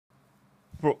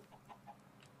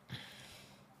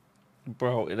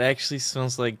Bro, it actually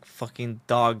smells like fucking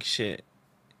dog shit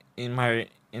in my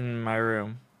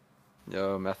room.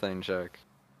 Yo, methane check.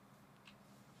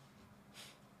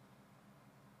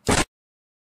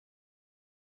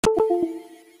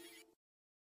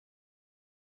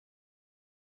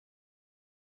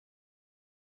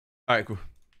 Alright, cool.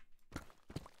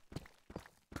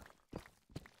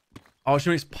 Oh, she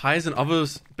makes pies and other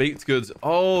baked goods.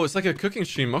 Oh, it's like a cooking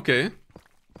stream. Okay.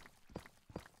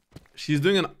 She's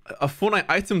doing a Fortnite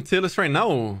item tier list right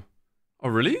now. Oh,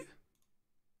 really?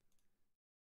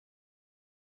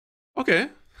 Okay.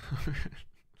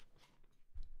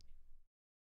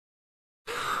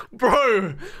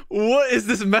 Bro, what is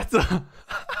this meta?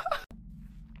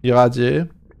 Irradié.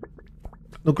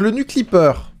 Donc le nu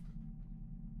clipper.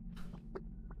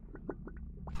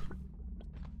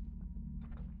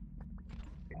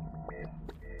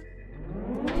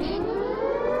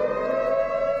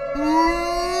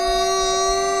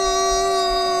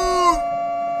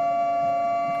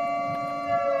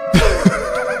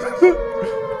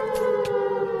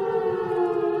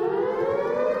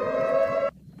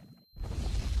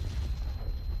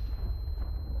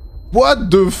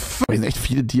 What the fuck? Da sind echt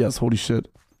viele Dias, holy shit.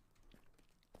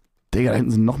 Digga, da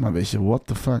hinten sind nochmal welche. What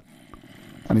the fuck?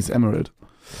 Ah, nee, ist Emerald.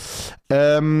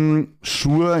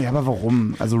 Schuhe, ja, aber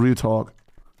warum? Also Real Talk.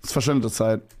 Das ist verschwendete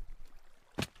Zeit.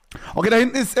 Okay, da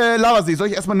hinten ist Lavasee. Soll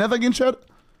ich erstmal Nether gehen, Chat?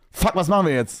 Fuck, was machen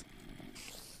wir jetzt?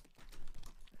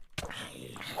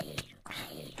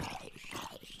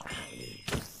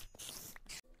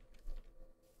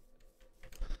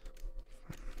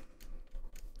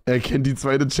 Er kennt die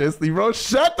zweite Chest nicht, Bro.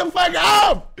 Shut the fuck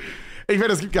up! Ich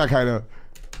wette, es gibt gar keine.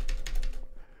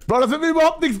 Bro, das wird mir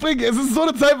überhaupt nichts bringen. Es ist so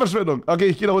eine Zeitverschwendung. Okay,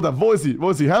 ich gehe da runter. Wo ist sie? Wo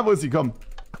ist sie? Hä? Wo ist sie? Komm.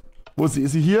 Wo ist sie?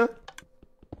 Ist sie hier?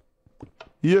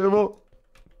 Hier irgendwo?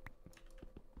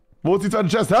 Wo ist die zweite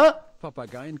Chest? Hä?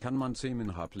 Papageien kann man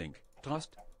zähmen, Habling.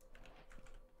 Trost.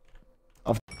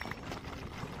 Auf.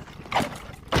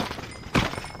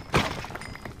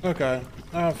 Okay.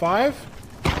 5?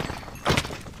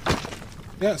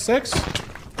 Yeah, 6?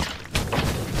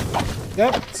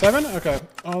 Yep, 7? Okay.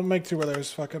 I'll make 2 of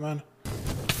those. Fuck it, man.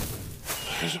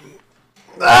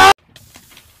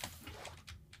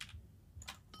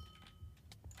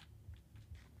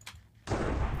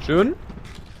 Schön.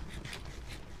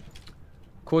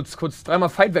 Kurz dreimal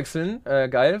Fight wechseln.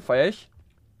 Geil, feier ich.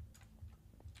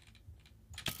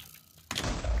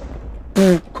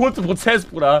 Kurzer Prozess,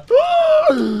 Bruder.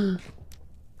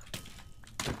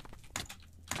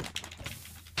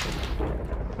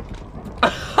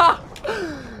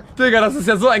 Digga, das ist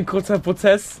ja so ein kurzer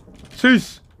Prozess.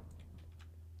 Tschüss.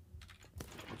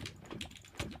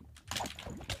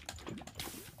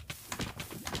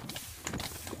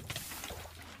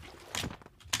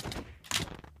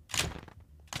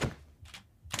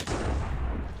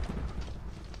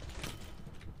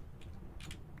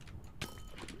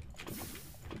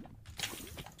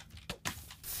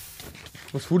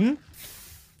 Was Fuden?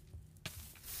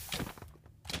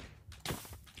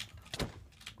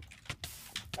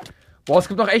 Boah, es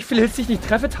gibt noch echt viele Hits, die ich nicht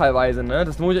treffe teilweise, ne?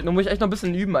 Das muss ich echt noch ein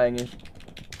bisschen üben eigentlich.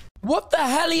 What the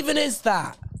hell even is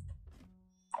that?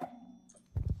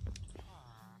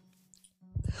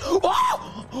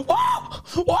 Wow! Wow!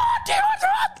 Wow!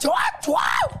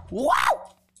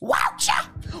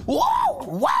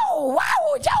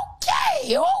 Wow! It's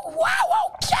okay! Oh,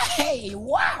 wow! Okay!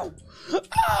 Wow!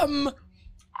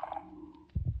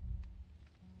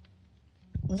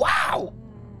 Wow!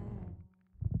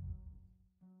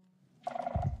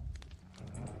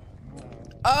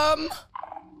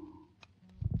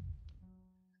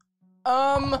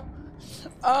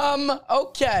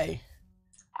 Okay.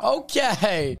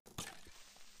 Okay.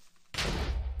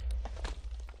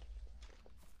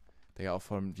 Digga, auch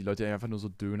vor allem die Leute, die einfach nur so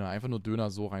einfach nur Döner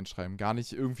so reinschreiben. Gar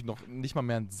nicht irgendwie noch, nicht mal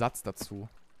mehr einen Satz dazu.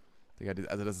 Digga,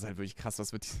 also das ist halt wirklich krass,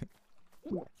 was wird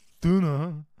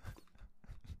Döner.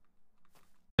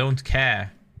 Don't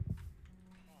care.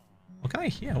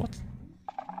 Okay, yeah, what?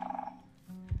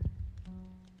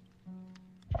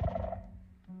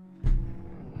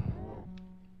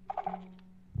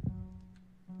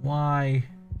 Why?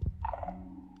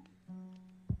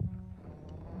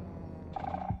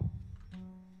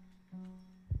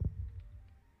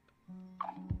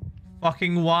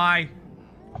 Fucking why?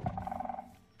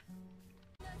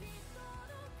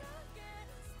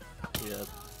 Yeah.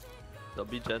 So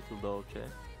be gentle though, okay?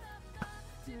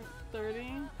 30,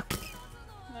 19.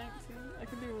 I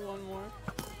could do one more.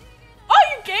 Oh,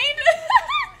 you gained?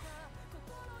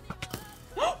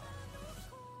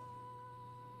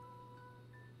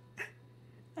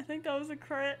 I think that was a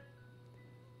crit.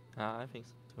 I think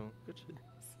so too. Good shit.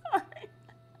 Sorry.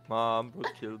 Mom would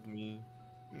killed me.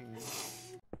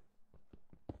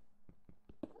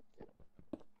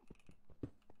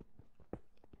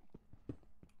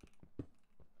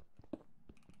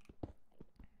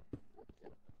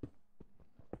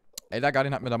 Elder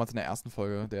Guardian hatten wir damals in der ersten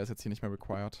Folge. Der ist jetzt hier nicht mehr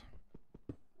required.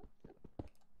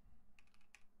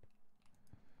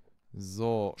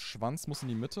 So, Schwanz muss in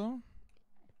die Mitte.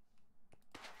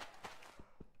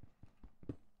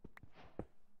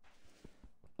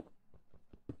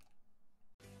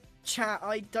 Chat,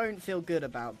 I don't feel good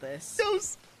about this.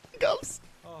 Ghost.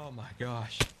 Oh my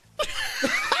gosh.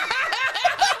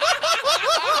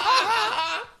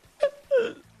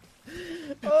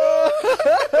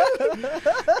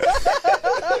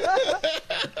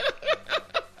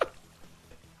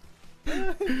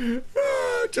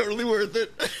 Totally worth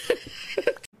it.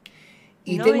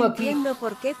 No entiendo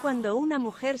por qué cuando una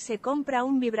mujer se compra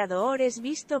un vibrador es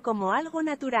visto como algo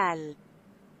natural.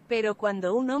 Pero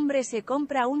cuando un hombre se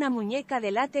compra una muñeca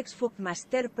de látex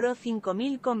Fuckmaster Pro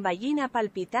 5000 con ballena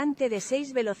palpitante de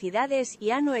 6 velocidades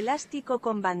y ano elástico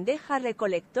con bandeja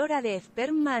recolectora de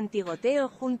esperma antigoteo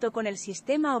junto con el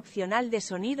sistema opcional de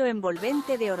sonido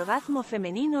envolvente de orgasmo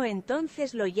femenino,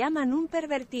 entonces lo llaman un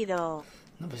pervertido.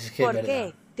 No, pues es que ¿Por es qué?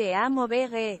 verdad. Te amo,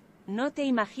 BG. No te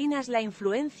imaginas la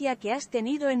influencia que has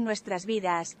tenido en nuestras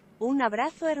vidas. Un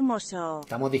abrazo hermoso.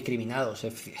 Estamos discriminados,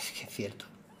 es que es cierto.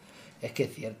 Es que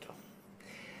es cierto.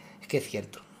 Es que es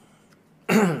cierto.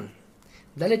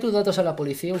 Dale tus datos a la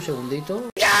policía un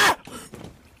segundito.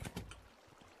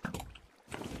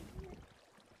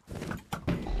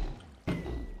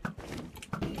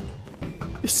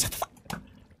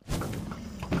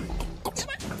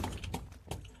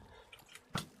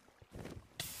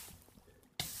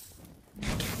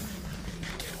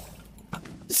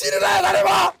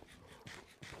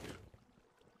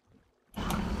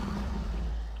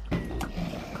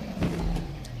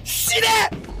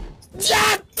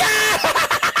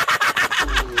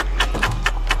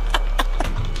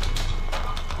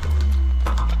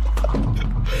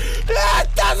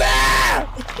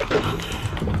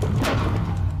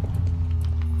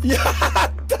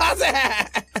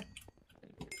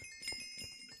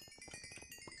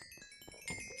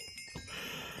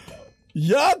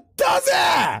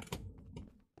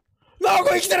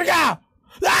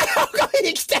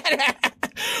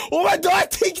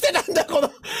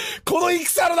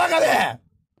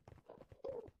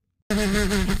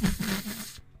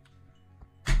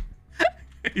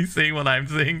 He's seeing what I'm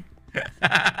seeing.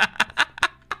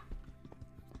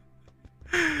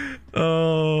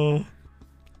 Oh.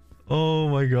 Oh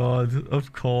my god,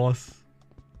 of course.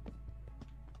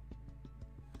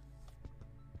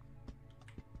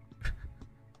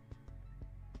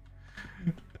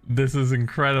 This is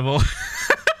incredible.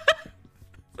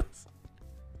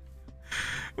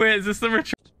 Wait, is this the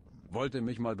return? Wollte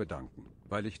mich mal bedanken,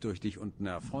 weil ich durch dich und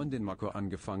einer Freundin Marco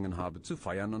angefangen habe zu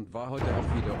feiern und war heute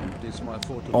auch wieder und diesmal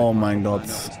Foto. Oh mein Gott.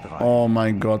 Oh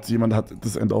mein Gott. Jemand hat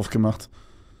das End aufgemacht.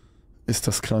 Ist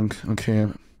das krank. Okay.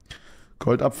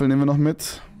 Goldapfel nehmen wir noch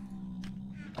mit.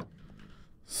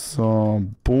 So.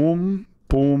 Boom.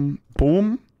 Boom.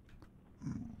 Boom.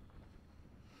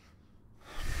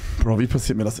 Bro, wie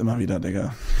passiert mir das immer wieder,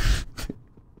 Digga?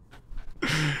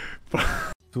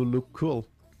 To look cool.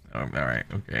 Oh, alright,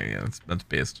 okay, yeah, that's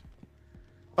based.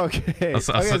 Okay. Okay,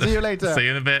 see you later. See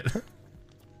you in a bit.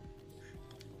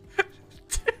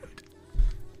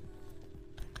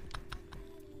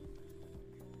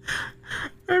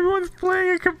 Everyone's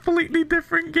playing a completely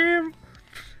different game.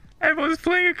 Everyone's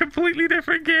playing a completely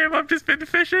different game. I've just been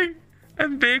fishing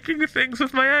and baking things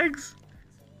with my eggs.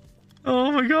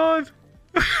 Oh my god.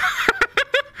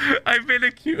 I've made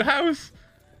a cute house.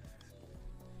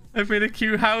 I've made a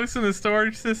cute house and a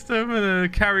storage system and a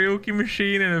karaoke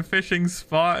machine and a fishing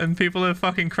spot, and people are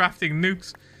fucking crafting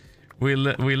nukes. We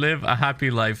live a happy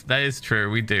life. That is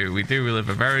true. We do. We live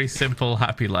a very simple,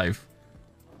 happy life.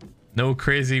 No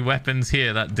crazy weapons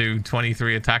here that do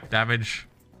 23 attack damage.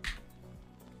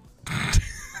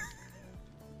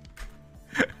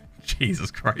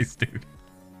 Jesus Christ, dude.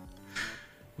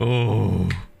 Oh.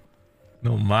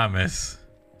 No mames.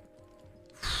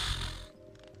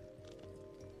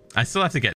 I still have to get